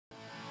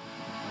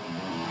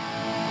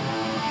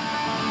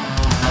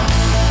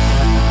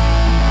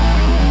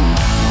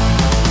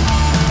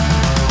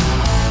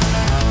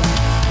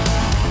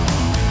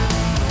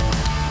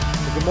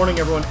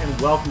everyone, and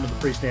welcome to the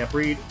Pre-Snap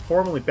Read,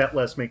 formerly Bet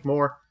Less, Make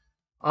More.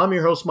 I'm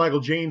your host, Michael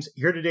James,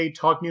 here today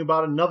talking to you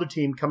about another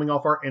team coming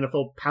off our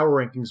NFL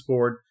Power Rankings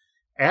board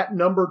at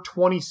number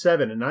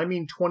 27, and I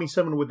mean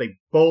 27 with a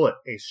bullet,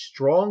 a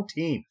strong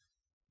team.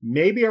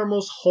 Maybe our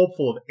most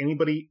hopeful of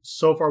anybody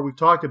so far we've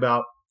talked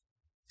about.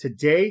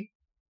 Today,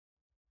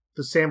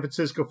 the San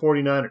Francisco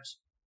 49ers.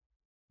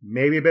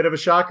 Maybe a bit of a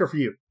shocker for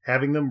you,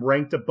 having them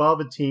ranked above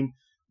a team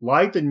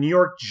like the New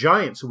York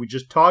Giants, who we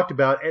just talked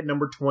about at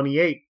number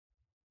 28.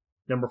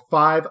 Number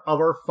 5 of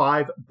our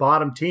 5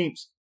 bottom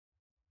teams.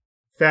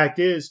 Fact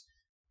is,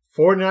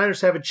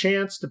 49ers have a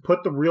chance to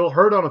put the real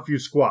hurt on a few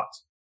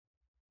squads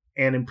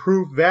and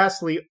improve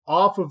vastly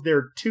off of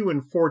their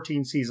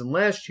 2-14 season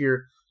last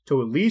year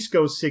to at least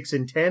go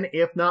 6-10,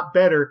 if not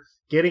better,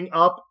 getting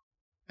up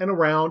and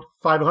around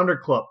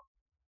 500 club.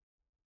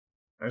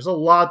 There's a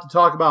lot to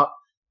talk about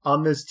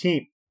on this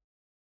team,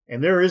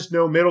 and there is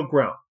no middle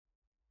ground.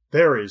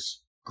 There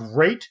is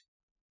great,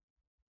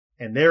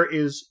 and there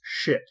is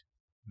shit.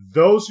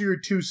 Those are your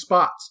two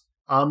spots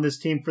on this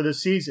team for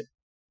this season.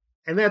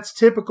 And that's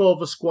typical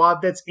of a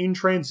squad that's in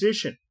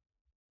transition.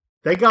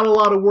 They got a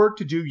lot of work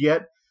to do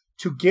yet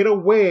to get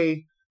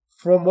away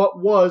from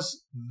what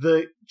was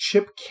the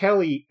Chip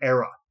Kelly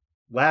era.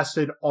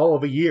 Lasted all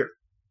of a year.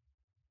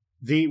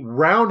 The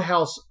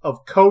roundhouse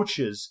of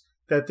coaches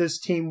that this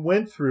team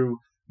went through,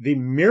 the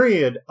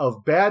myriad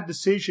of bad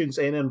decisions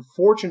and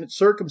unfortunate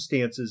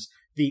circumstances,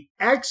 the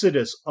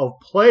exodus of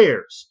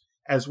players,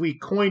 as we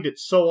coined it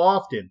so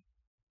often,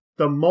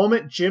 the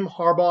moment Jim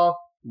Harbaugh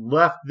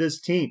left this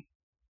team.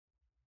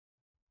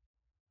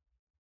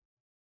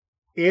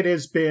 It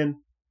has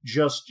been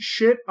just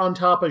shit on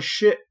top of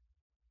shit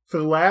for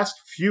the last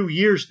few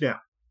years now.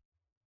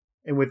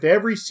 And with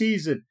every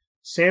season,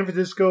 San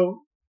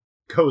Francisco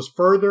goes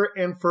further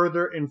and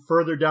further and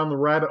further down the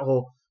rabbit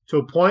hole to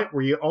a point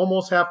where you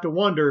almost have to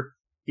wonder,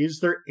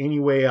 is there any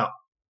way out?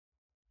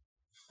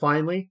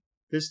 Finally,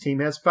 this team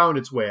has found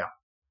its way out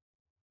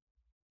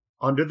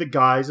under the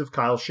guise of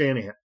Kyle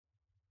Shanahan.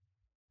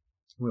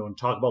 We want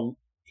to talk about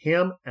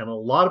him and a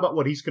lot about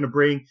what he's going to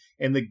bring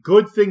and the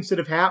good things that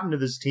have happened to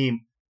this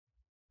team.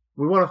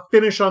 We want to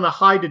finish on a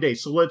high today,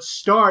 so let's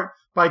start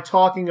by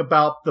talking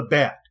about the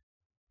bad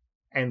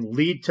and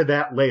lead to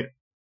that later.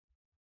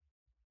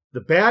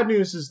 The bad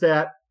news is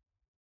that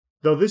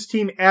though this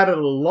team added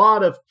a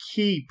lot of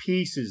key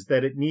pieces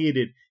that it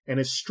needed and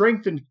has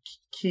strengthened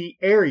key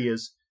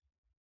areas,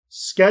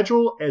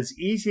 schedule, as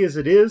easy as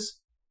it is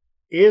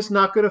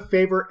not going to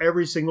favor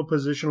every single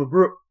positional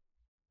group.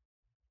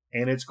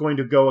 And it's going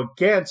to go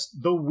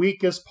against the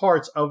weakest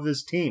parts of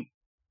this team.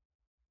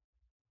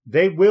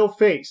 They will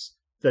face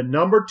the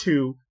number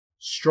 2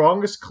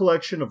 strongest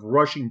collection of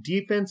rushing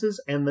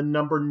defenses and the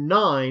number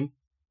 9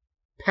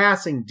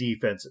 passing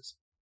defenses.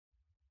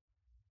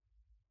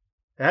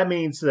 That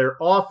means their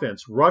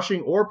offense,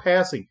 rushing or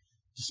passing,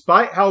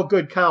 despite how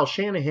good Kyle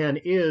Shanahan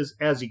is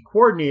as a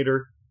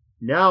coordinator,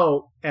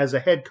 now as a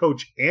head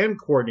coach and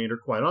coordinator,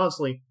 quite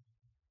honestly,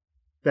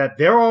 that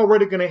they're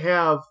already going to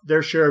have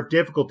their share of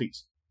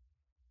difficulties.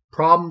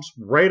 Problems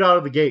right out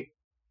of the gate.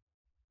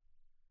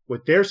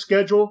 With their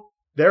schedule,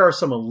 there are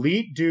some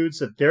elite dudes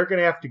that they're going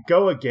to have to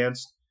go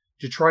against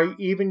to try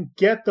even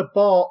get the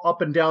ball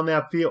up and down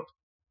that field.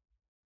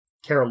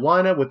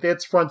 Carolina, with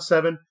its front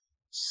 7,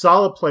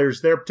 solid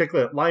players there,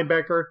 particularly at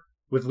linebacker,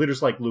 with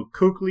leaders like Luke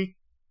Kuechly,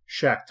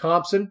 Shaq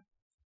Thompson.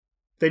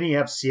 Then you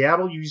have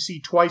Seattle, you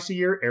see twice a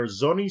year.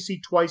 Arizona, you see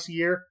twice a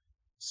year.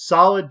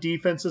 Solid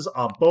defenses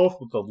on both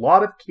with a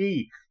lot of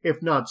key,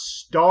 if not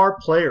star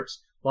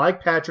players,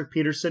 like Patrick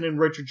Peterson and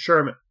Richard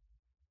Sherman.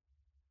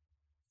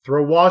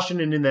 Throw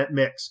Washington in that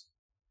mix,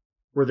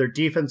 where that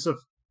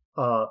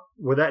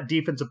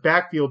defensive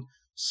backfield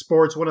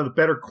sports one of the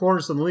better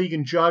corners in the league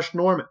in Josh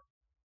Norman.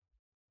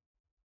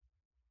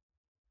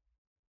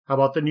 How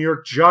about the New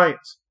York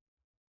Giants,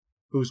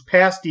 whose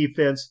pass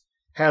defense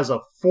has a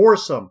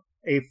fearsome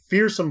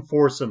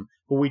foursome,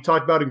 who we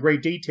talked about in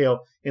great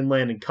detail in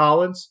Landon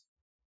Collins,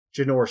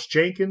 Janoris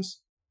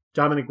Jenkins,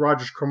 Dominic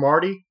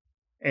Rodgers-Cromartie,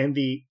 and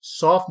the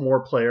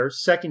sophomore player,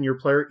 second-year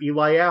player,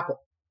 Eli Apple.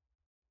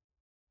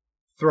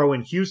 Throw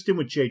in Houston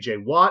with J.J.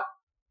 Watt.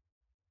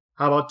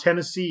 How about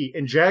Tennessee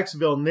and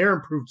Jacksonville and their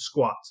improved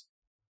squads?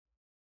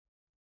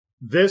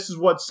 This is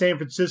what San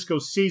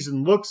Francisco's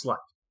season looks like.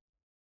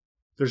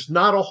 There's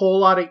not a whole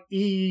lot of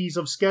ease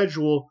of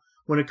schedule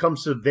when it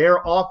comes to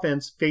their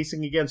offense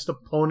facing against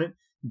opponent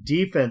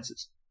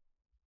defenses.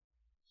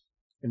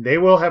 And they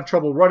will have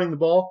trouble running the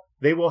ball.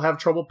 They will have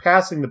trouble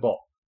passing the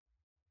ball.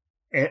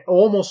 And it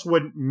almost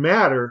wouldn't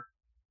matter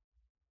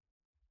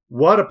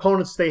what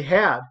opponents they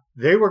had.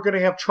 They were going to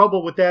have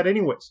trouble with that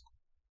anyways.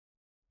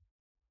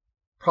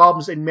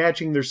 Problems in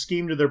matching their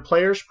scheme to their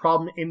players.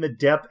 Problem in the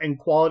depth and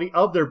quality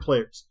of their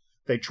players.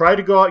 They tried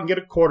to go out and get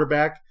a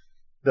quarterback.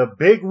 The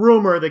big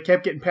rumor that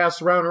kept getting passed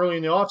around early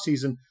in the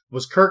offseason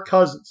was Kirk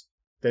Cousins.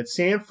 That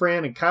San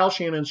Fran and Kyle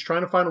Shanahan's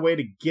trying to find a way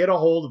to get a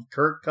hold of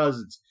Kirk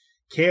Cousins.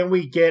 Can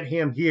we get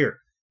him here?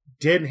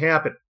 Didn't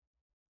happen.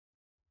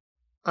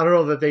 I don't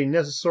know that they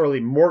necessarily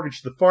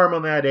mortgaged the farm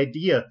on that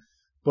idea,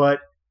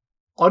 but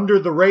under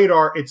the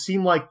radar, it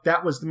seemed like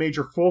that was the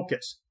major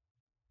focus.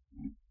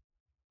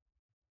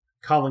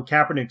 Colin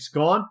Kaepernick's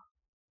gone.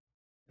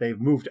 They've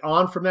moved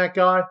on from that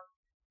guy.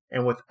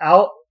 And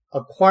without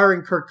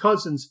acquiring Kirk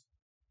Cousins,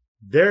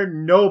 they're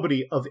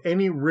nobody of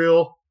any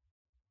real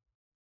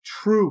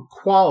true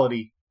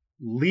quality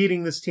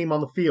leading this team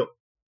on the field.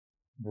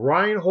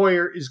 Brian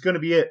Hoyer is going to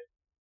be it.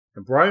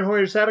 And Brian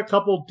Hoyer's had a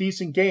couple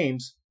decent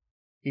games.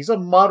 He's a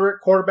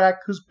moderate quarterback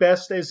who's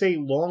best as a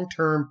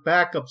long-term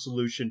backup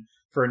solution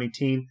for any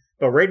team.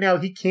 But right now,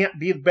 he can't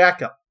be the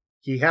backup.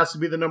 He has to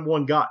be the number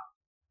one guy.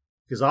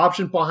 His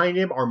options behind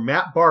him are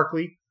Matt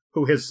Barkley,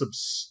 who has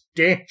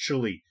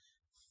substantially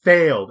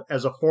failed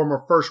as a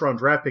former first-round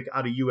draft pick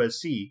out of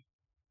USC.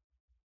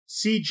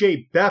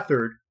 C.J.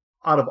 Beathard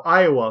out of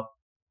Iowa,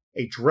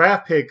 a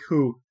draft pick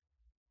who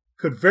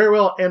could very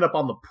well end up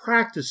on the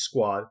practice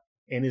squad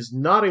and is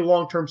not a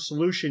long-term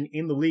solution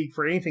in the league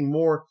for anything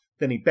more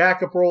than a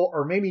backup role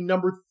or maybe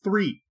number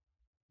 3.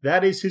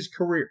 That is his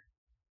career.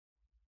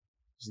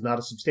 He's not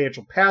a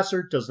substantial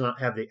passer, does not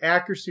have the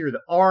accuracy or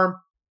the arm.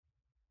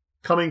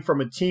 Coming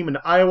from a team in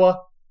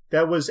Iowa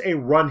that was a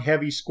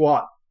run-heavy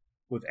squad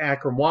with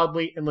Akram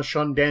Wadley and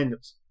LaShawn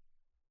Daniels.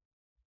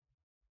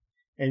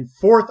 And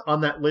fourth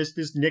on that list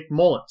is Nick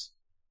Mullins.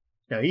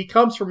 Now, he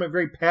comes from a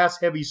very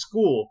pass-heavy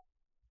school,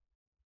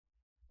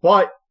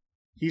 but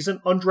he's an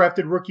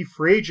undrafted rookie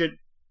free agent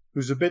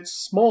who's a bit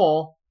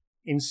small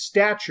in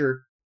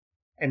stature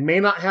and may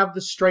not have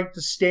the strength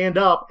to stand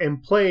up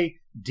and play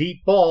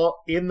deep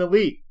ball in the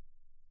league.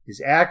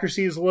 His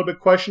accuracy is a little bit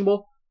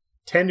questionable,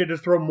 tended to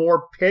throw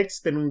more picks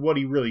than what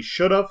he really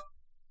should have,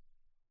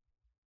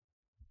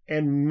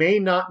 and may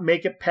not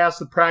make it past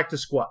the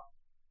practice squad.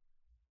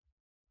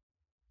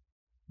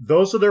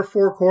 Those are their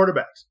 4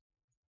 quarterbacks.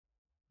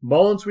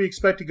 Mullins we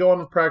expect to go on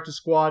the practice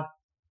squad.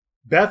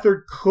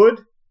 Beathard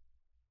could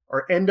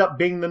or end up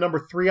being the number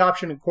 3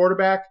 option at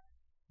quarterback.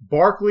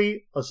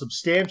 Barkley, a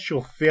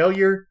substantial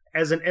failure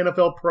as an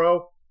NFL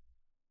pro.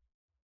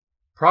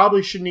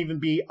 Probably shouldn't even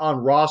be on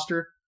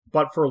roster,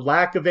 but for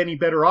lack of any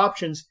better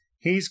options,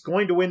 he's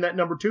going to win that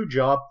number 2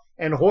 job.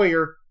 And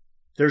Hoyer,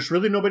 there's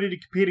really nobody to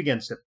compete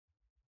against him.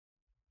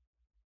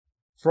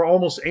 For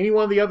almost any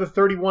one of the other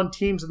 31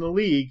 teams in the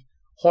league,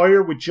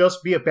 Hoyer would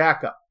just be a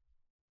backup.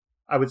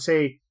 I would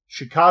say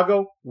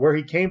Chicago, where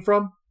he came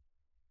from,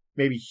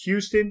 maybe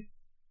Houston.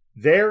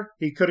 There,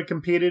 he could have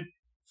competed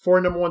for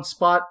a number 1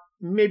 spot,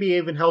 maybe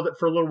even held it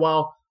for a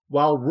little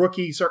while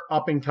rookies are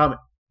up and coming,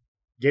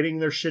 getting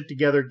their shit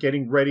together,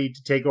 getting ready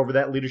to take over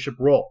that leadership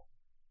role.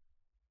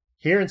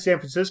 Here in San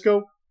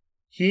Francisco,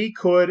 he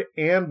could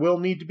and will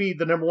need to be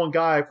the number 1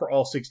 guy for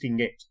all 16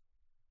 games.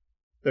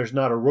 There's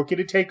not a rookie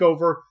to take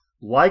over,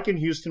 like in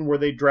Houston where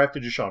they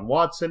drafted Deshaun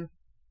Watson,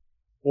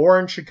 or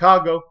in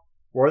Chicago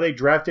where they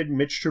drafted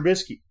Mitch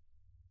Trubisky.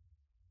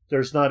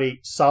 There's not a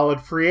solid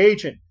free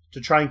agent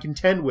to try and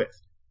contend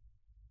with,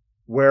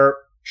 where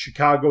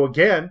Chicago,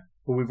 again,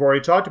 who we've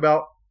already talked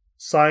about,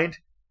 signed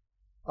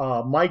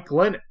Mike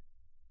Glennon.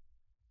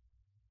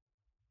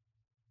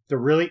 There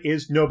really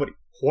is nobody.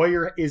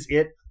 Hoyer is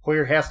it.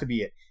 Hoyer has to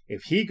be it.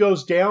 If he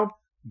goes down,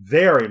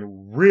 they're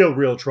in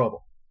real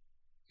trouble.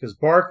 Because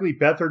Barkley,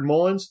 Beathard,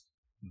 Mullins,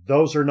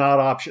 those are not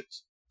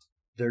options.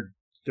 They're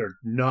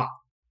not.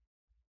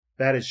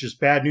 That is just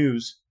bad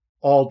news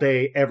all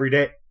day, every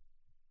day.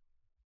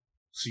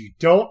 So you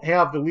don't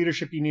have the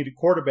leadership you need at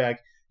quarterback.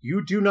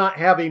 You do not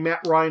have a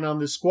Matt Ryan on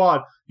this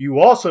squad. You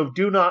also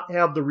do not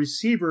have the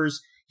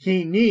receivers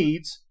he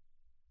needs,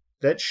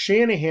 that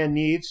Shanahan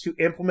needs to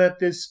implement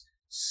this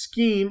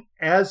scheme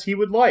as he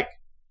would like.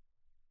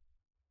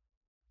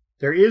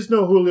 There is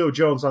no Julio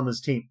Jones on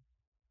this team.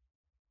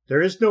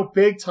 There is no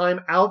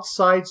big-time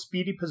outside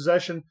speedy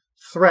possession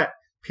threat.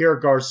 Pierre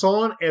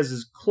Garçon,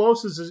 as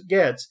close as it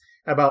gets,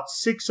 about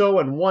 6'0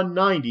 and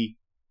 190.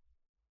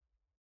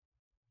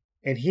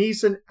 And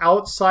he's an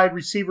outside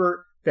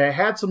receiver that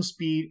had some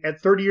speed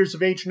at 30 years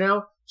of age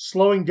now,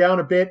 slowing down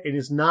a bit and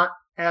is not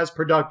as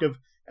productive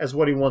as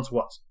what he once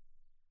was.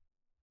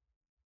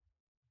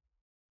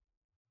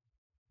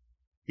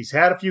 He's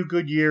had a few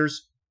good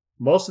years,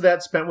 most of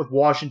that spent with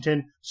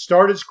Washington,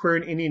 started his career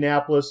in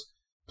Indianapolis,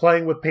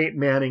 playing with Peyton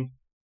Manning.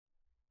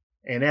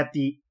 And at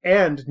the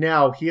end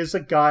now, he is a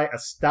guy, a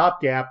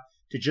stopgap,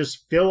 to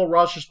just fill a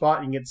roster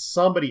spot and get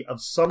somebody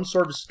of some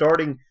sort of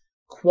starting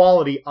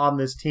quality on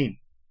this team.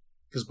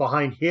 Because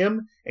behind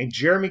him and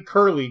Jeremy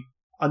Curley,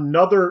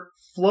 another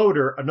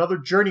floater, another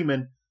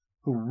journeyman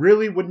who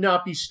really would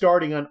not be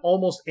starting on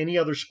almost any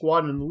other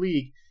squad in the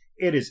league,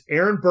 it is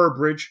Aaron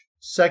Burbridge,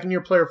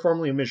 second-year player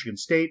formerly of Michigan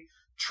State,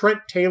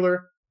 Trent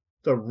Taylor,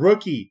 the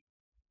rookie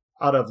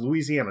out of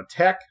Louisiana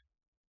Tech,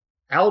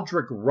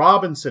 Aldrick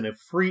Robinson, a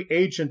free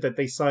agent that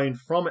they signed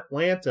from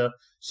Atlanta,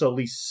 so at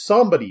least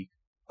somebody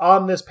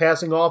on this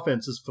passing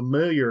offense is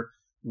familiar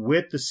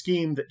with the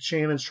scheme that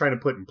Shannon's trying to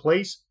put in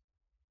place.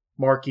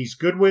 Marquise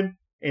Goodwin,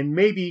 and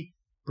maybe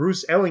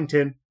Bruce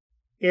Ellington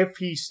if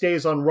he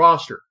stays on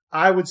roster.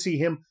 I would see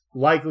him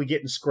likely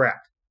getting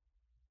scrapped.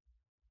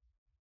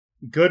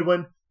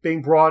 Goodwin,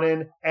 being brought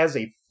in as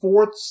a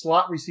fourth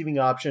slot receiving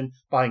option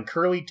behind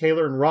Curley,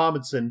 Taylor, and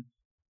Robinson,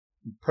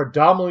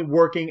 predominantly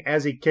working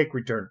as a kick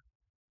returner.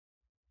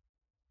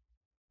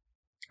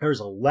 There's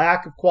a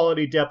lack of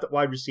quality depth at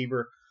wide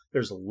receiver.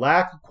 There's a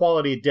lack of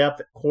quality depth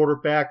at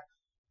quarterback.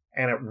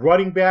 And at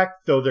running back,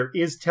 though there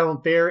is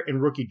talent there in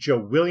rookie Joe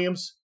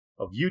Williams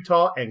of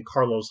Utah and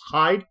Carlos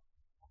Hyde,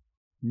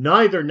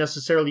 neither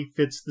necessarily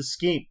fits the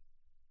scheme.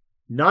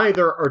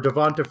 Neither are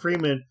Devonta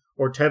Freeman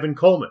or Tevin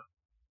Coleman.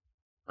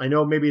 I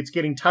know maybe it's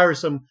getting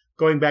tiresome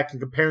going back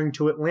and comparing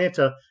to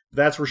Atlanta.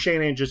 That's where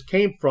Shanahan just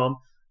came from.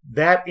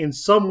 That, in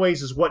some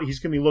ways, is what he's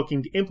going to be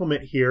looking to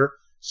implement here.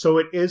 So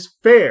it is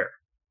fair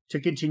to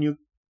continue,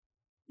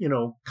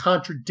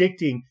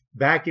 contradicting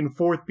back and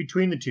forth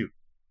between the two.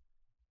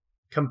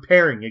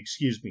 Comparing,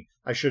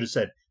 I should have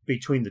said,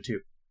 between the two.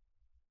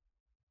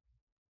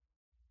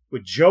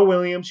 With Joe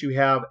Williams, you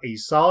have a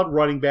solid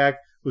running back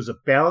who's a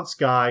balanced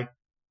guy,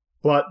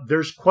 but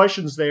there's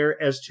questions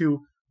there as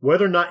to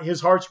whether or not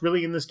his heart's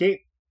really in this game.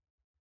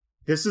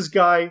 This is a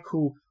guy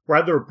who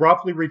rather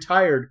abruptly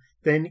retired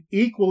than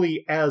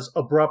equally as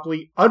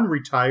abruptly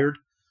unretired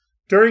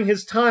during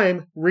his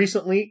time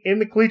recently in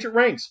the collegiate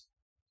ranks.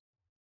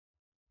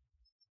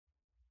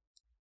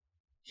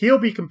 He'll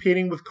be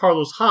competing with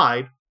Carlos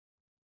Hyde,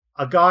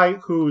 a guy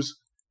who's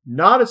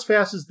not as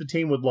fast as the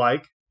team would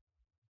like.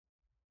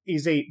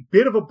 He's a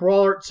bit of a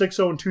brawler at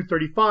 6'0 and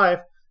 235,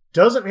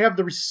 doesn't have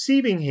the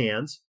receiving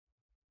hands,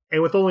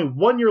 and with only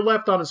 1 year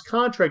left on his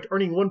contract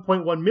earning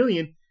 $1.1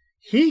 million,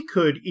 he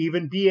could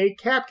even be a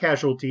cap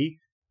casualty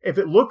if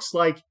it looks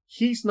like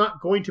he's not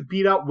going to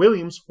beat out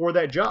Williams for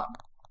that job.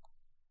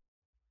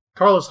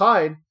 Carlos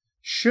Hyde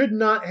should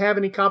not have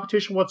any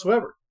competition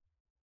whatsoever,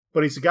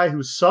 but he's a guy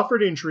who's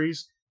suffered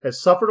injuries,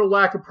 has suffered a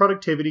lack of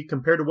productivity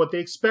compared to what they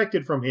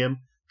expected from him,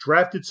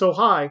 drafted so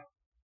high,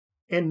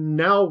 and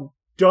now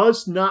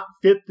does not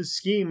fit the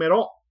scheme at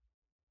all.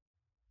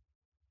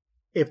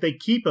 If they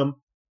keep him,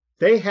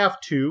 they have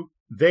to,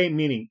 they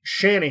meaning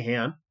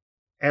Shanahan,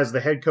 as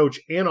the head coach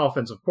and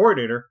offensive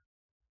coordinator,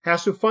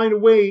 has to find a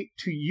way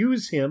to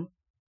use him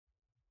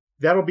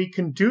that'll be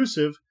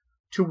conducive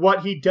to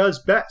what he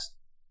does best.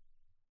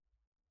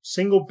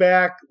 Single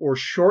back or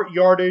short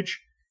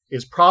yardage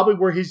is probably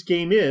where his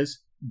game is,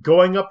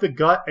 going up the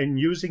gut and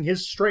using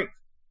his strength.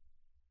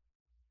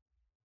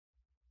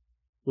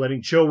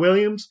 Letting Joe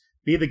Williams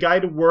be the guy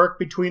to work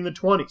between the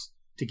 20s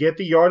to get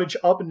the yardage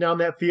up and down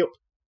that field.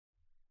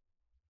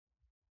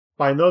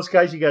 Behind those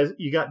guys,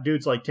 you got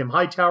dudes like Tim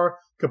Hightower,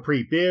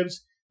 Kapri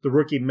Bibbs, the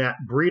rookie Matt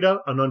Breida,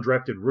 an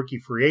undrafted rookie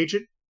free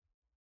agent.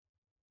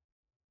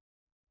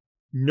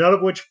 None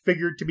of which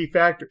figured to be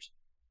factors.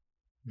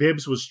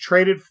 Bibbs was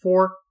traded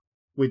for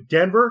with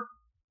Denver.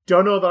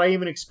 Don't know that I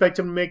even expect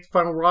him to make the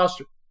final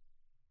roster.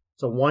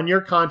 It's a 1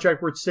 year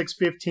contract worth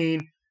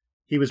 $615.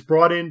 He was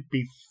brought in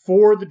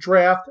before the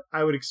draft.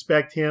 I would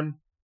expect him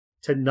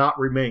to not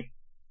remain.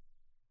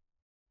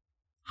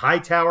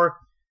 Hightower,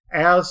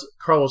 as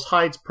Carlos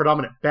Hyde's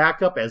predominant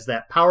backup, as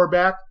that power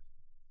back,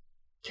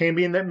 can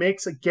be in that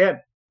mix. Again,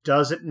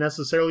 doesn't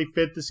necessarily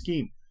fit the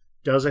scheme.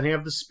 Doesn't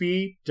have the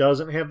speed,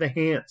 doesn't have the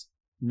hands.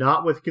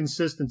 Not with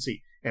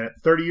consistency. And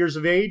at 30 years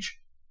of age,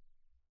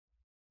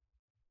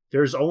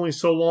 there's only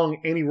so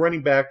long any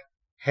running back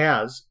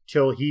has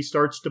till he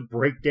starts to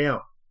break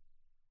down.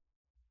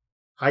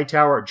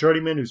 Hightower, a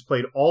journeyman who's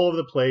played all over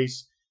the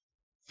place,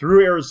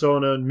 through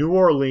Arizona, New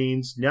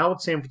Orleans, now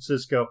at San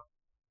Francisco,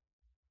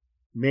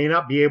 may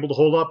not be able to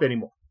hold up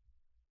anymore.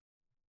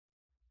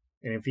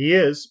 And if he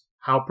is,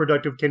 how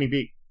productive can he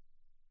be?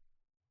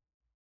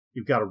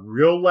 You've got a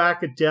real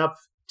lack of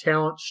depth,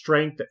 talent,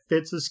 strength that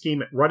fits the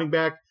scheme at running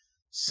back.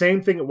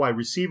 Same thing at wide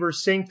receiver,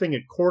 same thing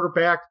at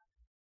quarterback.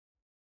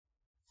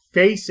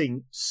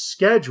 Facing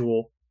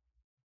schedule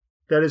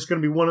that is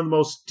going to be one of the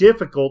most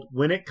difficult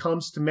when it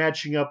comes to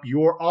matching up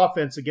your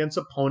offense against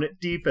opponent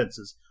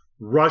defenses,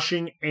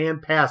 rushing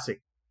and passing.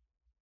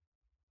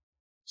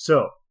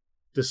 So,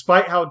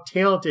 despite how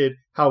talented,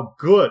 how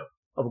good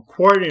of a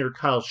coordinator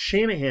Kyle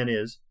Shanahan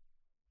is,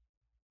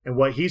 and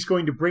what he's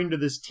going to bring to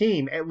this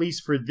team, at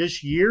least for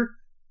this year,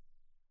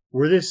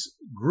 where this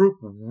group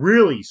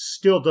really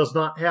still does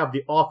not have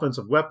the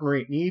offensive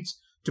weaponry it needs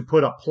to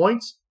put up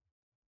points,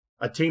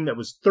 a team that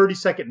was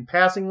 32nd in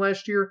passing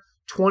last year,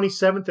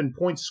 27th in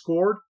points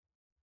scored,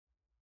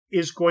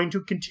 is going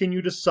to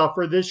continue to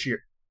suffer this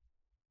year.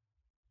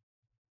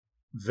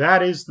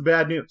 That is the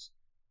bad news.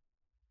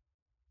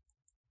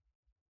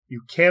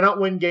 You cannot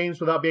win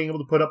games without being able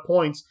to put up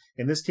points,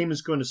 and this team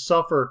is going to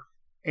suffer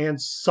and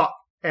suck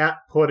at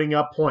putting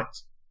up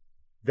points.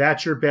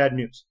 That's your bad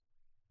news.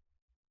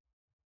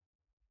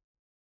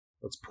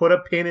 Let's put a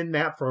pin in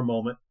that for a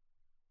moment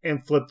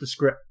and flip the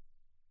script.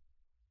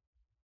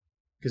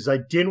 Because I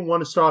didn't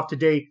want to start off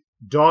today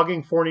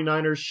dogging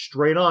 49ers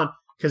straight on,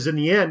 because in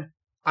the end,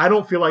 I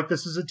don't feel like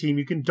this is a team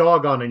you can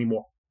dog on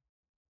anymore.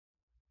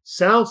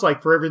 Sounds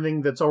like, for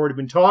everything that's already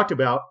been talked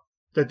about,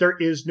 that there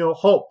is no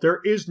hope. There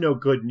is no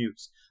good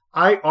news.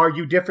 I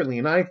argue differently,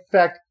 and I, in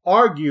fact,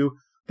 argue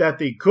that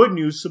the good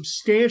news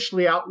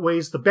substantially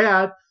outweighs the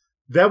bad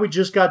that we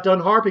just got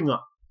done harping on.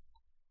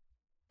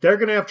 they're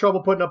going to have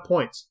trouble putting up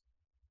points.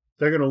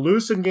 They're going to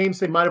lose some games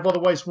they might have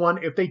otherwise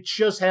won if they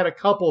just had a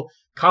couple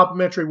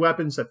complementary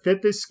weapons that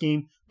fit this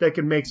scheme that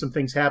can make some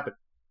things happen.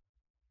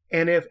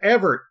 And if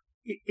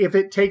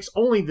it takes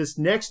only this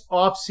next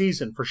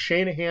offseason for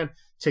Shanahan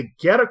to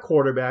get a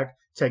quarterback,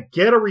 to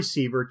get a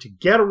receiver, to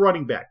get a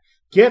running back,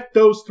 get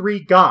those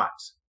three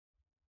guys,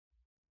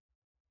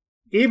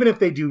 even if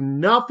they do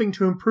nothing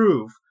to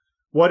improve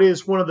what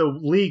is one of the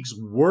league's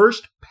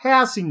worst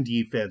passing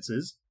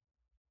defenses,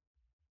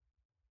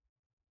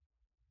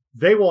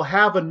 they will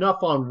have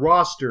enough on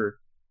roster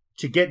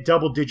to get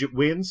double-digit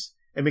wins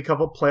and become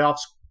a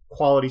playoffs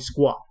quality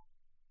squad.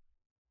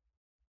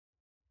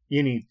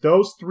 You need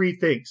those three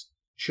things.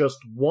 Just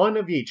one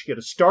of each. Get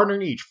a starter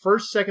in each.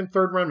 First, second,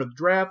 third round of the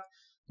draft.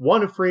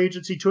 One in free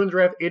agency, two in the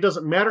draft. It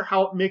doesn't matter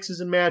how it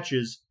mixes and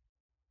matches.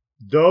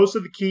 Those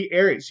are the key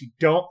areas. You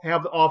don't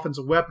have the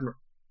offensive weaponry.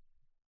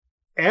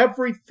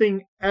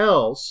 Everything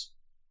else,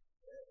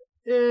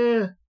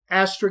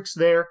 asterisks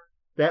there.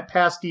 That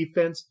pass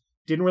defense,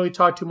 didn't really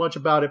talk too much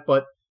about it,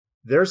 but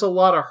there's a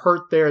lot of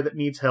hurt there that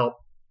needs help.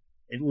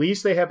 At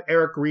least they have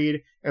Eric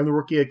Reed and the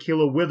rookie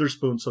Ahkello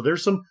Witherspoon, so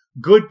there's some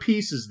good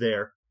pieces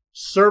there.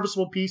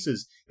 Serviceable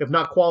pieces, if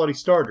not quality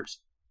starters.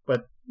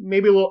 But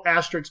maybe a little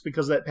asterisk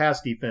because of that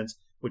pass defense,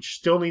 which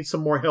still needs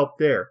some more help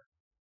there.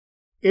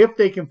 If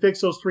they can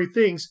fix those three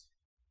things,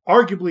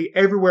 arguably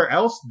everywhere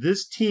else,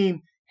 this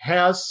team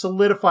has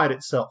solidified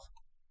itself.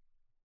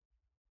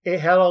 It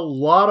had a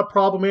lot of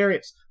problem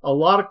areas, a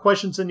lot of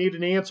questions that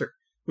needed an answer.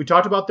 We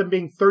talked about them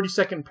being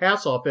 32nd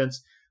pass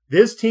offense.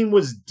 This team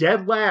was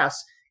dead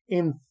last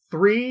in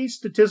three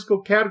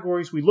statistical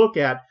categories we look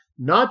at,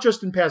 not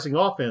just in passing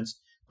offense,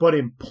 but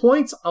in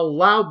points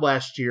allowed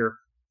last year,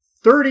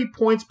 30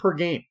 points per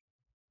game.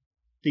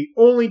 The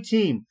only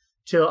team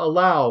to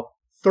allow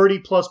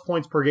 30-plus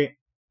points per game.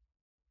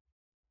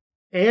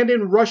 And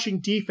in rushing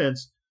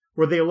defense,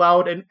 where they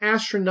allowed an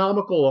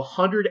astronomical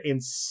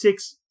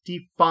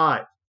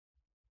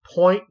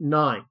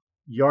 165.9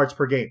 yards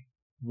per game.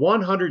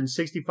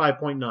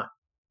 165.9.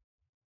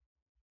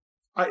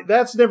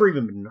 That's never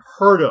even been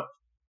heard of.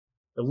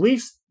 At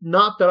least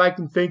not that I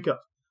can think of.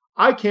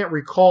 I can't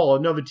recall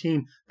another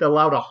team that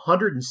allowed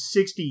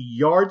 160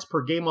 yards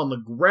per game on the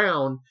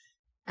ground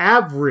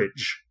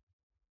average.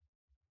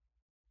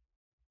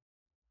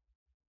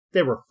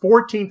 They were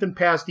 14th in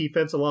pass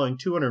defense, allowing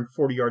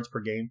 240 yards per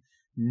game.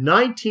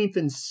 19th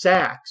in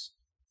sacks,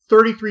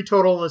 33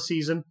 total in the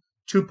season,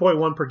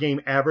 2.1 per game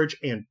average,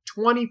 and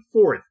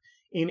 24th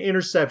in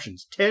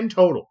interceptions, 10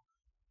 total,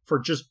 for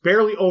just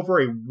barely over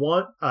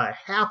a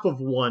half of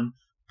one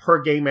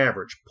per game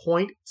average,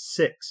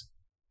 0.6.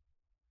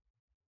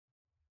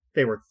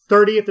 They were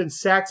 30th in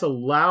sacks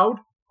allowed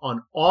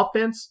on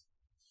offense,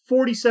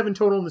 47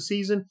 total in the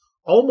season,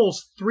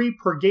 almost 3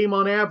 per game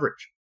on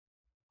average,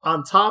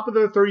 on top of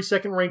their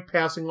 32nd ranked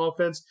passing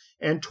offense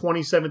and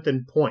 27th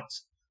in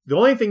points. The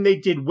only thing they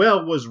did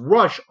well was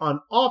rush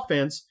on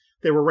offense.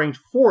 They were ranked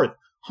 4th,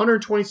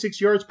 126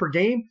 yards per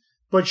game,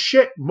 but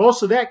shit,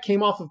 most of that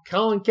came off of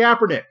Colin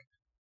Kaepernick,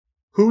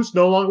 who's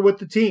no longer with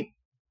the team.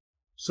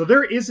 So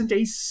there isn't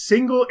a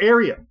single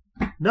area,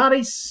 not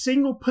a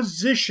single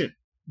position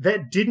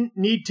that didn't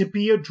need to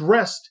be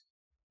addressed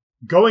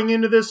going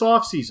into this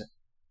offseason.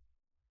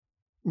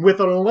 With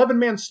an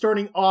 11-man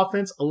starting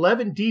offense,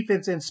 11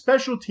 defense, and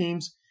special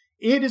teams,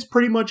 it is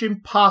pretty much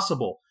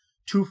impossible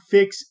to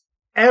fix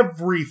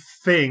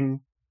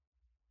everything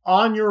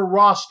on your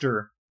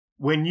roster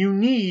when you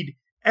need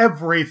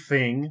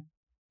everything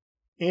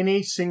in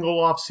a single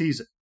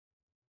offseason.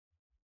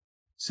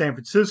 San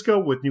Francisco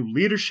with new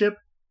leadership,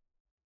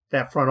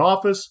 that front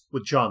office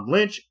with John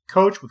Lynch,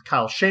 coach with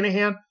Kyle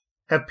Shanahan,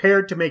 have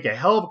paired to make a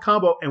hell of a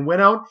combo and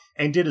went out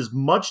and did as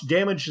much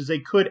damage as they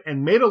could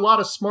and made a lot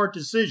of smart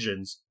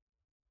decisions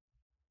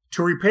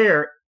to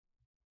repair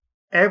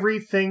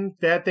everything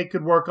that they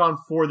could work on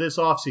for this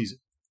offseason.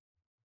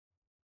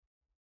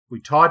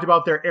 We talked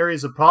about their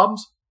areas of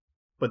problems,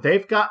 but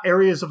they've got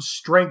areas of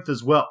strength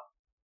as well.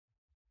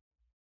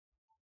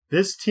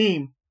 This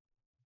team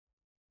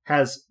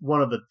has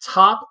one of the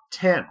top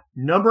 10,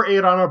 number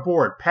 8 on our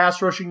board,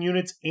 pass rushing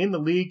units in the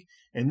league,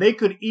 and they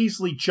could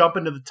easily jump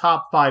into the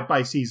top 5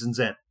 by season's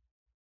end.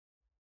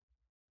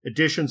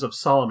 Additions of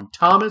Solomon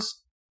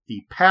Thomas,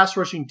 the pass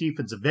rushing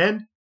defensive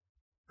end,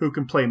 who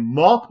can play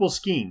multiple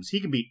schemes. He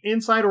can be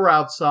inside or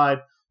outside,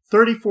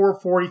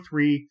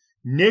 34-43,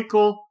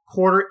 nickel,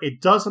 quarter,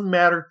 it doesn't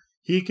matter.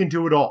 He can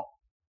do it all.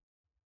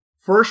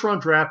 First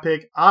round draft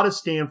pick out of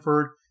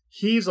Stanford.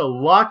 He's a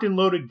locked and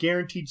loaded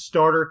guaranteed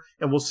starter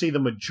and will see the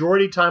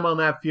majority time on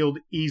that field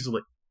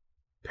easily.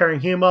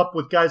 Pairing him up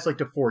with guys like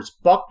DeForest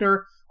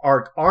Buckner,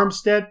 Arik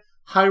Armstead,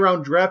 high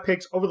round draft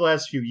picks over the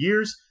last few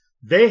years,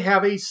 they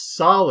have a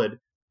solid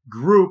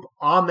group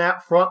on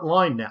that front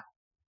line now.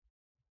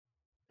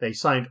 They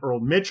signed Earl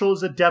Mitchell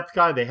as a depth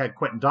guy. They had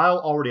Quentin Dial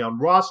already on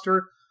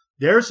roster.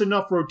 There's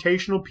enough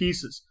rotational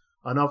pieces,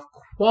 enough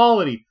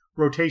quality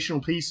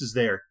rotational pieces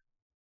there,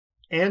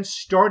 and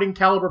starting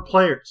caliber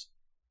players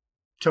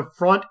to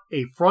front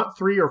a front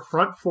 3 or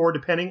front 4,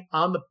 depending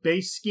on the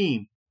base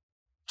scheme,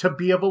 to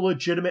be of a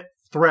legitimate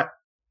threat.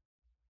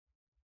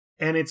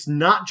 And it's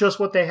not just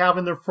what they have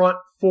in their front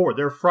four,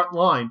 their front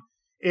line.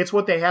 It's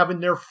what they have in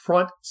their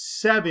front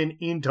seven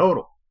in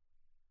total.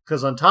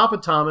 Because on top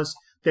of Thomas,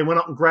 they went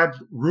out and grabbed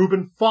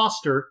Reuben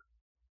Foster,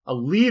 a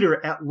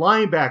leader at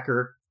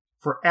linebacker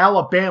for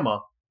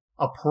Alabama,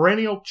 a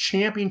perennial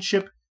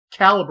championship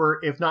caliber,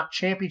 if not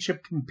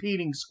championship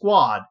competing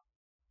squad,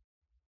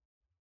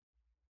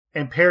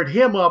 and paired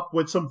him up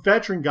with some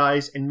veteran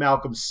guys in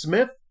Malcolm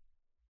Smith,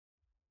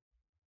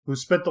 who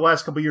spent the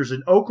last couple years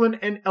in Oakland,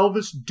 and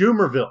Elvis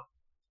Dumervil,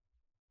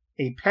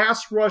 a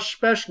pass rush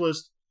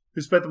specialist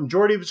who spent the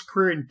majority of his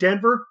career in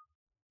Denver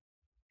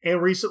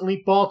and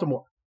recently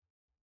Baltimore.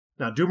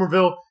 Now,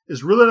 Dumervil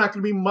is really not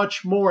going to be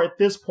much more at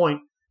this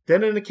point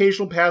than an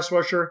occasional pass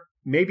rusher,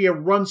 maybe a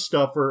run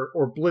stuffer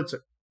or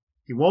blitzer.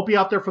 He won't be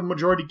out there for the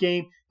majority of the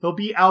game. He'll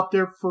be out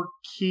there for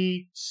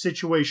key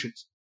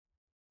situations.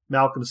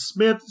 Malcolm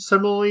Smith,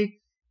 similarly,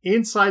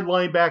 inside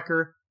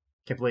linebacker,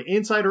 can play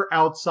inside or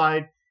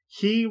outside.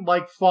 He,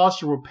 like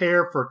Foster, will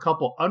pair for a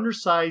couple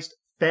undersized,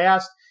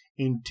 fast,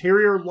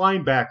 interior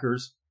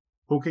linebackers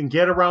who can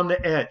get around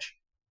the edge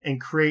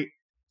and create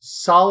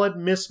solid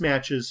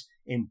mismatches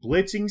in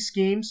blitzing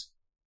schemes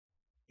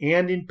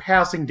and in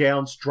passing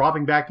downs,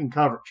 dropping back in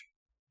coverage.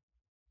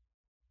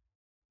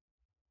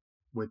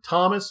 With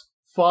Thomas,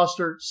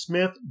 Foster,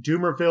 Smith,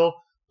 Dumervil,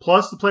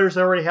 plus the players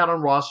they already had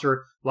on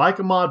roster, like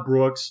Ahmad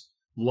Brooks,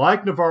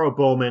 like Navarro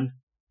Bowman,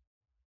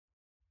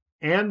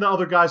 and the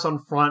other guys on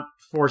front,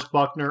 Forrest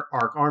Buckner,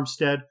 Ark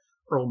Armstead,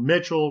 Earl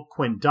Mitchell,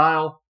 Quinn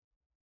Dial,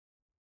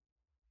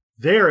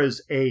 there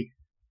is a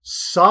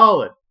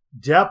solid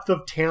depth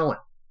of talent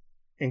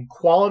and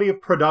quality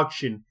of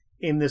production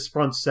in this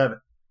front seven.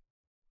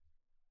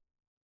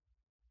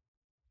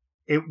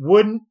 It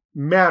wouldn't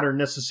matter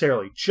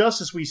necessarily,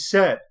 just as we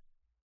said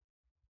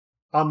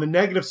on the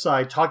negative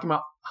side, talking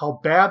about how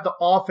bad the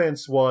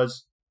offense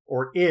was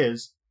or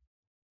is,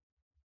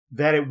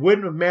 that it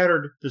wouldn't have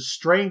mattered the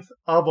strength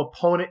of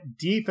opponent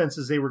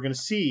defenses they were going to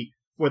see,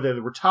 whether they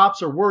were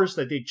tops or worse,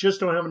 that they just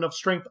don't have enough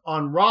strength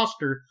on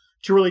roster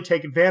to really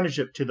take advantage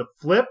of it. To the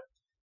flip,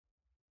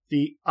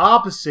 the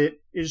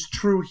opposite is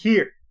true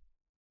here.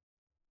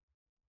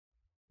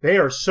 They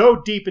are so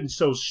deep and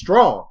so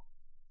strong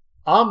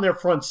on their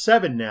front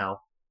seven now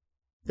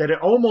that it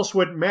almost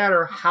wouldn't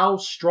matter how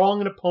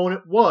strong an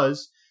opponent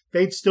was,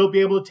 they'd still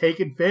be able to take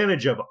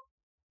advantage of them.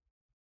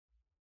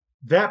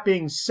 That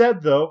being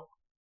said, though,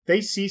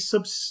 they see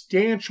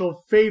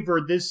substantial favor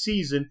this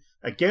season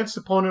against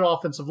opponent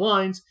offensive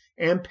lines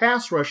and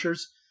pass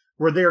rushers,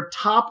 where they're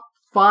top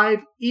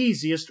 5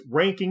 easiest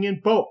ranking in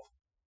both.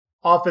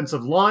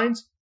 Offensive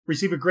lines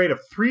receive a grade of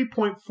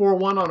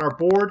 3.41 on our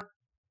board,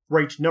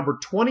 ranked number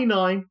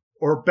 29,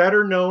 or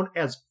better known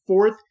as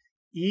 4th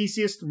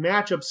easiest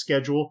matchup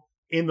schedule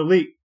in the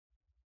league.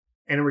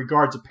 And in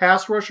regards to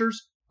pass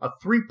rushers, a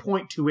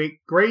 3.28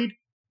 grade,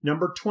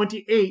 number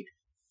 28,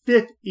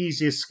 5th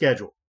easiest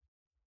schedule.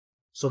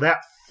 So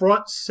that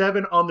front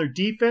seven on their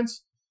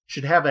defense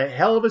should have a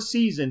hell of a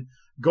season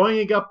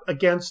going up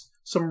against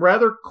some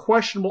rather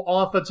questionable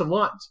offensive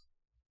lines.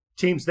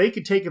 Teams they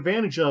could take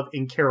advantage of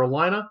in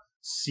Carolina,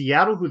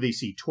 Seattle, who they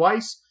see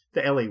twice,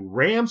 the LA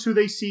Rams, who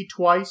they see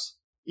twice,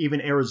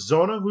 even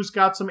Arizona, who's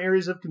got some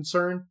areas of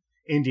concern,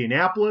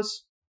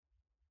 Indianapolis,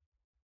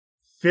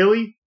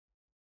 Philly,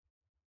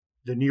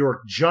 the New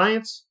York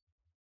Giants,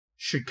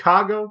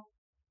 Chicago,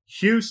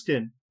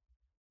 Houston,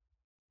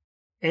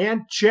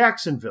 and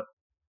Jacksonville.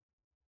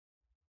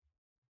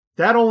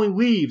 That only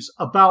leaves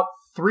about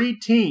 3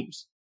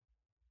 teams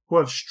who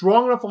have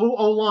strong enough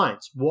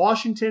O-lines.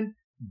 Washington,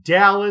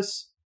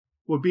 Dallas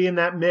would be in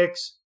that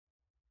mix,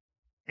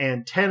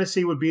 and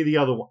Tennessee would be the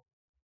other one.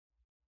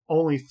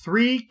 Only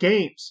 3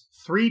 games,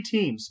 3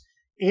 teams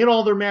in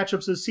all their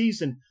matchups this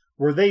season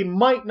where they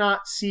might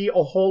not see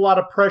a whole lot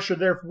of pressure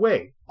their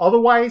way.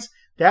 Otherwise,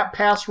 that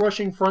pass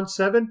rushing front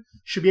seven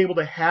should be able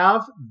to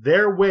have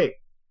their way.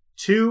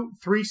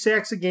 2-3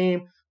 sacks a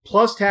game,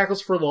 plus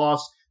tackles for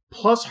loss,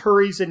 plus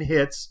hurries and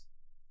hits,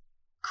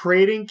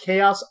 creating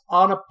chaos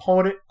on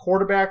opponent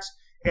quarterbacks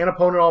and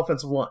opponent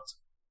offensive lines.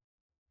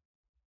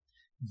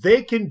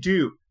 They can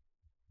do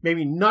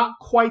maybe not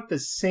quite the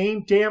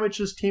same damage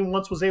this team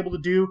once was able to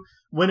do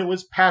when it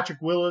was Patrick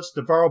Willis,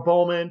 Navarro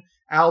Bowman,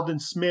 Aldon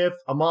Smith,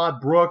 Ahmad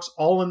Brooks,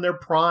 all in their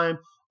prime,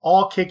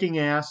 all kicking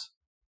ass.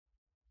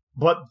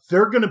 But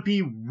they're going to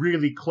be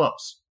really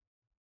close.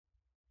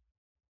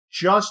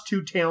 Just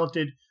too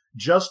talented,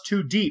 just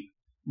too deep,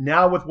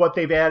 now with what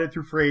they've added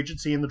through free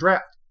agency and the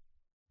draft.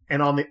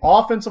 And on the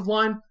offensive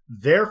line,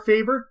 their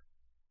favor,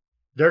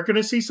 they're going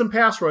to see some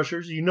pass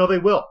rushers. You know they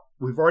will.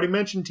 We've already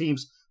mentioned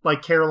teams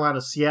like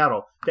Carolina,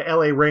 Seattle, the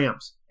LA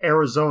Rams,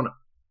 Arizona.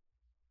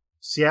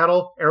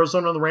 Seattle,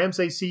 Arizona, and the Rams,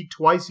 they see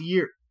twice a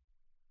year.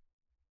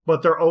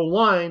 But their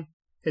O-line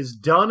has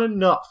done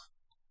enough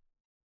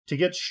to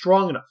get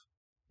strong enough.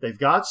 They've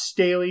got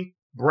Staley,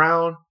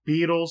 Brown,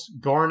 Beatles,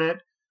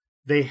 Garnett.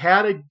 They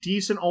had a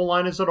decent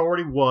O-line as it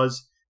already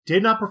was.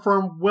 Did not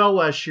perform well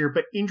last year,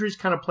 but injuries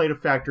kind of played a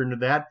factor into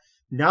that.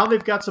 Now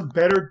they've got some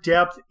better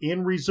depth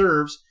in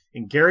reserves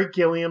in Gary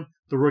Gilliam,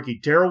 the rookie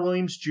Darrell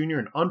Williams Jr.,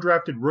 an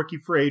undrafted rookie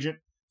free agent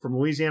from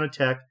Louisiana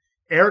Tech,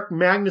 Eric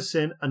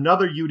Magnuson,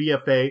 another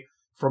UDFA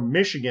from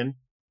Michigan,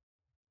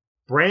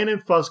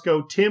 Brandon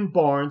Fusco, Tim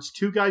Barnes,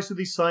 two guys who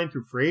they signed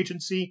through free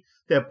agency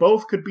that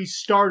both could be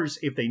starters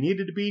if they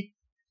needed to be,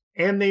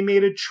 and they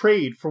made a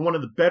trade for one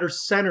of the better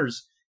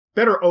centers,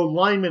 better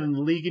O-linemen in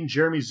the league in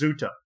Jeremy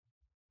Zuta,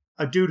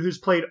 a dude who's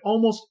played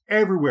almost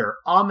everywhere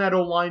on that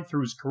O-line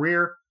through his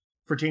career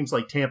for teams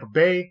like Tampa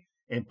Bay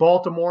and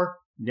Baltimore,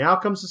 now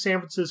comes to San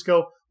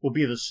Francisco, will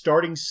be the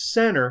starting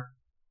center,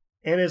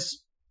 and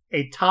is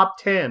a top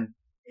 10,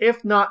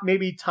 if not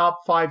maybe top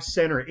 5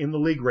 center in the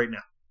league right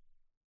now.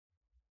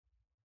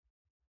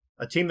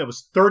 A team that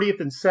was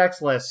 30th in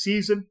sacks last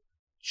season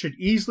should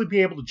easily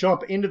be able to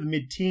jump into the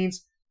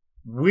mid-teens.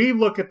 We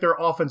look at their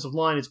offensive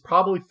line, it's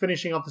probably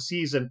finishing off the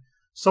season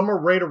somewhere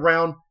right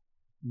around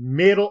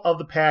middle of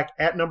the pack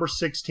at number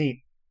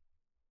 16.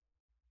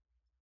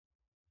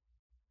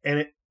 And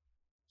it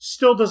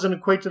still doesn't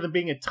equate to them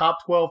being a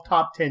top 12,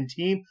 top 10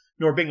 team,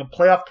 nor being a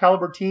playoff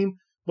caliber team,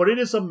 but it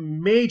is a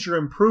major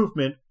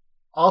improvement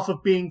off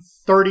of being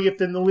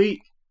 30th in the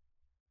league.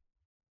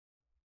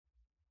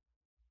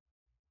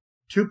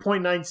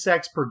 2.9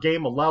 sacks per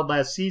game allowed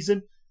last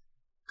season,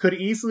 could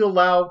easily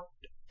allow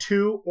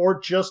 2 or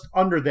just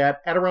under that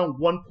at around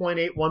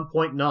 1.8,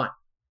 1.9.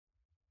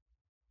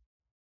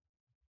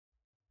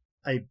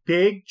 A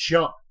big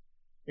jump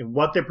in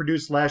what they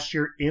produced last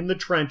year in the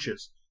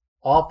trenches,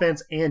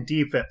 offense and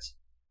defense.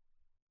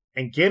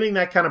 And getting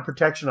that kind of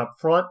protection up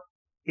front,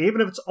 even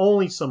if it's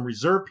only some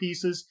reserve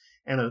pieces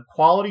and a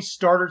quality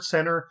starter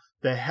center,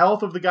 the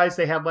health of the guys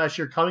they had last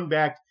year coming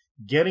back,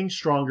 getting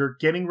stronger,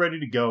 getting ready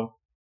to go.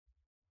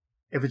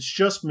 If it's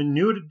just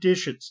minute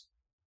additions,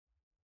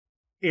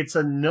 it's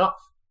enough,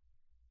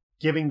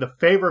 giving the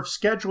favor of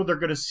schedule they're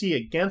going to see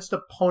against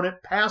opponent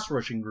pass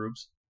rushing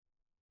groups,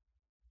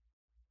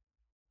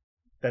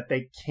 that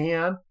they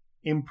can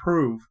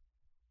improve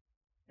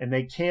and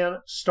they can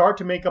start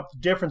to make up the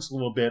difference a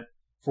little bit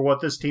for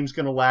what this team's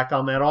going to lack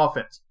on that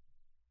offense.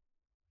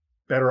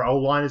 Better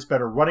O-line is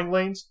better running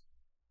lanes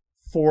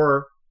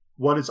for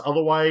what is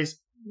otherwise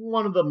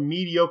one of the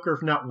mediocre,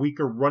 if not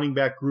weaker, running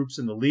back groups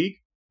in the league.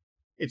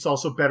 It's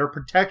also better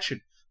protection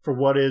for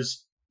what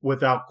is,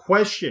 without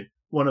question,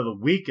 one of the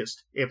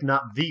weakest, if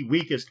not the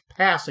weakest,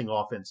 passing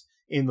offense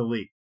in the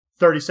league.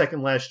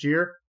 32nd last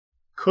year,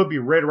 could be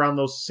right around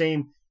those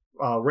same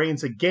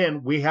reigns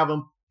again. We have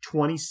them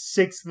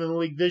 26th in the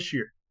league this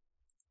year.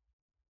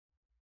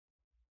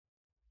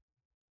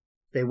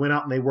 They went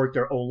out and they worked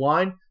their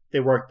O-line. They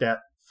worked that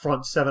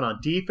front seven on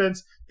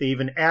defense. They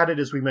even added,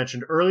 as we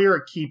mentioned earlier,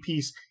 a key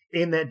piece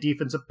in that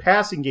defensive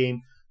passing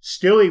game.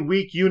 Still a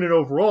weak unit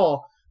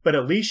overall, but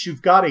at least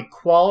you've got a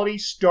quality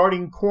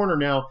starting corner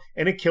now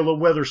and Ahkello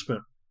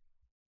Witherspoon.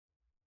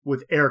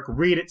 With Eric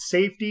Reed at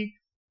safety,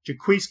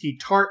 Jaquiski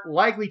Tartt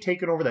likely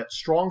taking over that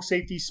strong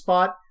safety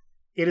spot,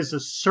 it is a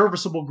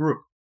serviceable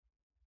group.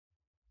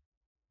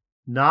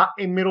 Not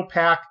a middle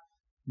pack,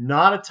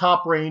 not a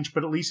top range,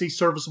 but at least a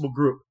serviceable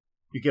group.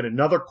 You get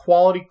another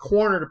quality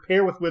corner to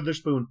pair with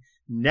Witherspoon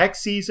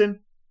next season.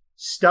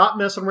 Stop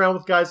messing around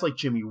with guys like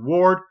Jimmy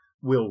Ward,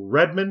 Will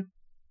Redmond,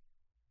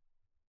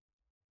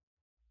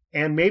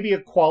 and maybe a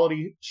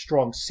quality,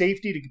 strong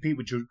safety to compete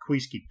with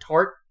Jaquiski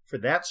Tartt for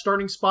that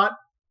starting spot.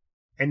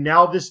 And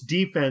now this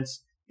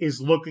defense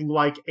is looking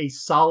like a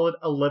solid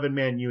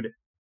 11-man unit.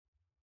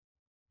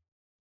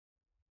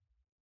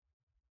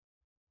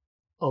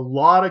 A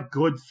lot of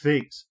good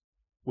things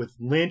with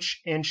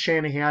Lynch and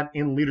Shanahan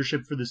in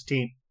leadership for this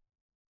team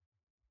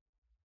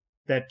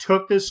that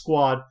took this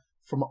squad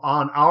from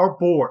on our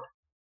board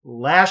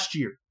last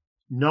year,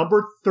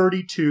 number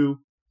 32,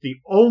 the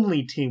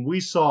only team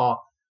we saw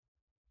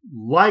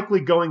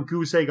likely going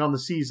goose egg on the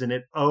season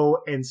at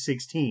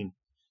 0-16,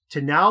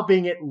 to now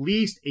being at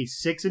least a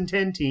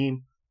 6-10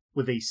 team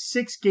with a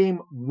 6-game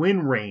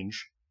win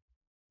range.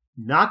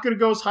 Not going to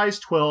go as high as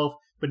 12,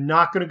 but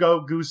not going to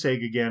go goose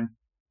egg again,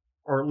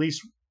 or at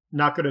least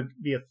not going to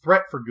be a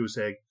threat for goose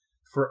egg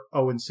for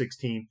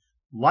 0-16.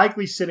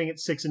 Likely sitting at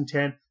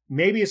 6-10,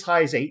 maybe as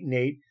high as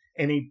 8-8,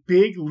 and a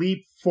big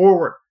leap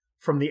forward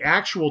from the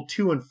actual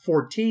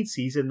 2-14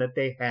 season that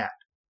they had.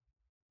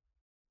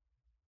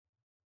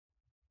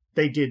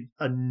 They did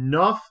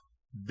enough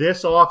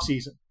this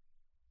offseason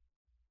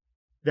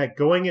that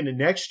going into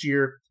next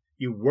year,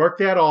 you work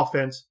that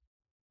offense,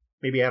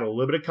 maybe add a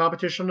little bit of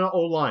competition on the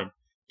O-line,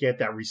 get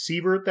that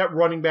receiver, that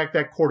running back,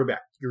 that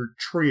quarterback, your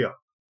trio.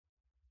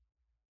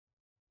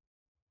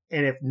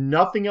 And if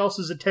nothing else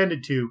is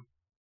attended to,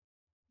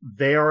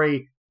 they are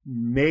a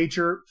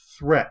major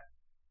threat.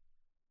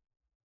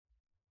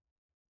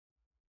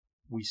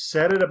 We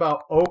said it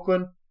about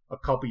Oakland a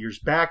couple years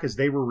back as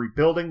they were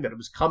rebuilding, that it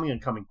was coming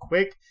and coming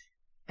quick,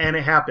 and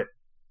it happened.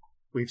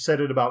 We've said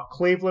it about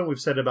Cleveland, we've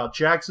said it about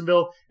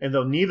Jacksonville, and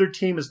though neither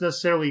team has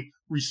necessarily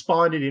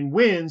responded in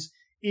wins,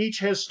 each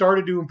has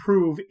started to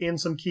improve in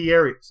some key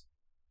areas.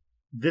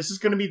 This is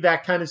going to be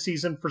that kind of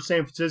season for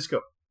San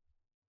Francisco.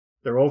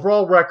 Their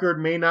overall record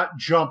may not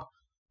jump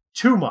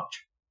too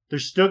much. They're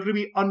still going to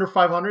be under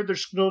 500. They're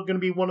still going to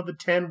be one of the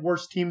 10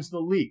 worst teams in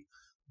the league.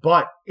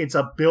 But it's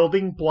a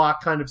building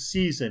block kind of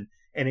season,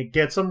 and it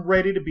gets them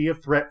ready to be a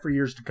threat for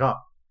years to come.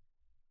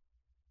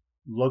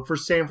 Look for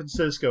San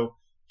Francisco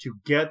to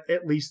get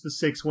at least the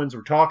 6 wins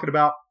we're talking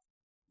about,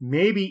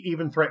 maybe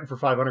even threaten for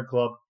 500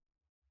 club.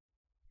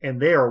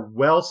 And they are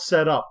well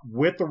set up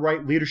with the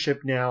right leadership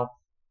now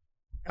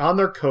on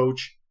their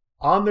coach,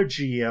 on their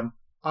GM,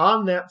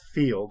 on that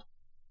field,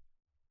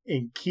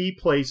 in key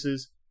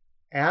places,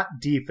 at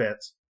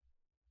defense.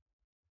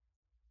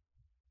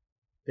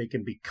 They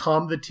can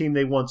become the team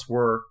they once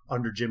were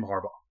under Jim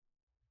Harbaugh.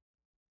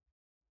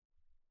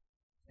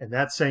 And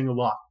that's saying a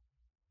lot,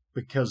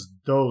 because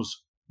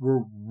those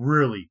were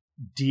really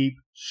deep,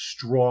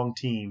 strong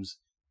teams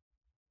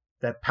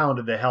that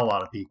pounded the hell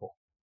out of people.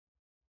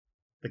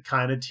 The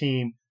kind of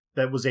team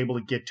that was able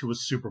to get to a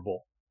Super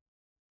Bowl.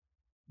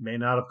 May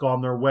not have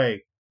gone their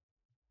way,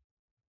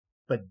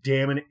 but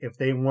damn it if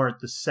they weren't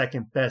the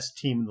second best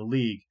team in the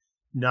league,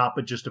 not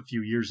but just a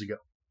few years ago.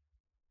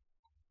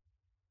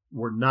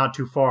 We're not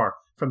too far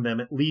from them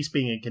at least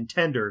being a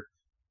contender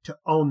to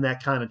own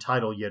that kind of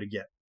title yet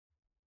again.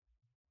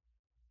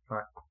 All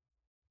right.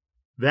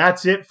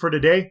 That's it for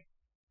today.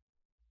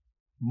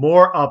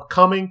 More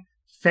upcoming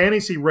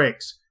fantasy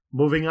ranks.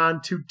 Moving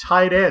on to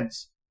tight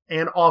ends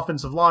and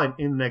offensive line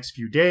in the next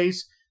few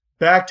days.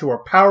 Back to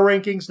our power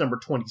rankings, number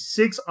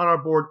 26 on our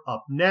board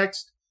up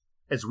next,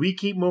 as we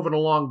keep moving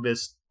along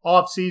this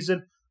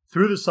offseason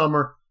through the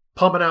summer,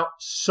 pumping out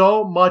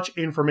so much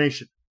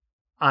information.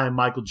 I am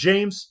Michael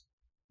James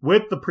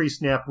with the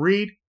Pre-Snap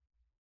Read,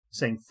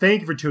 saying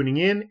thank you for tuning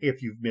in.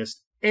 If you've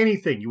missed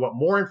anything, you want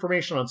more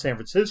information on San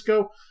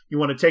Francisco, you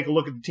want to take a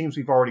look at the teams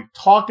we've already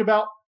talked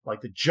about,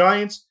 like the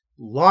Giants,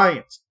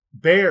 Lions,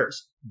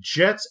 Bears,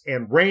 Jets,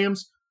 and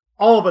Rams,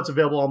 all of it's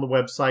available on the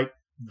website,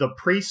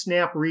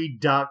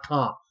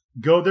 thepresnapread.com.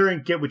 Go there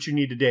and get what you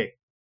need today.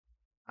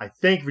 I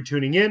thank you for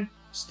tuning in.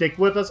 Stick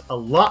with us. A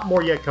lot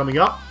more yet coming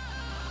up.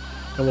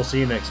 And we'll see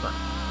you next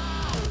time.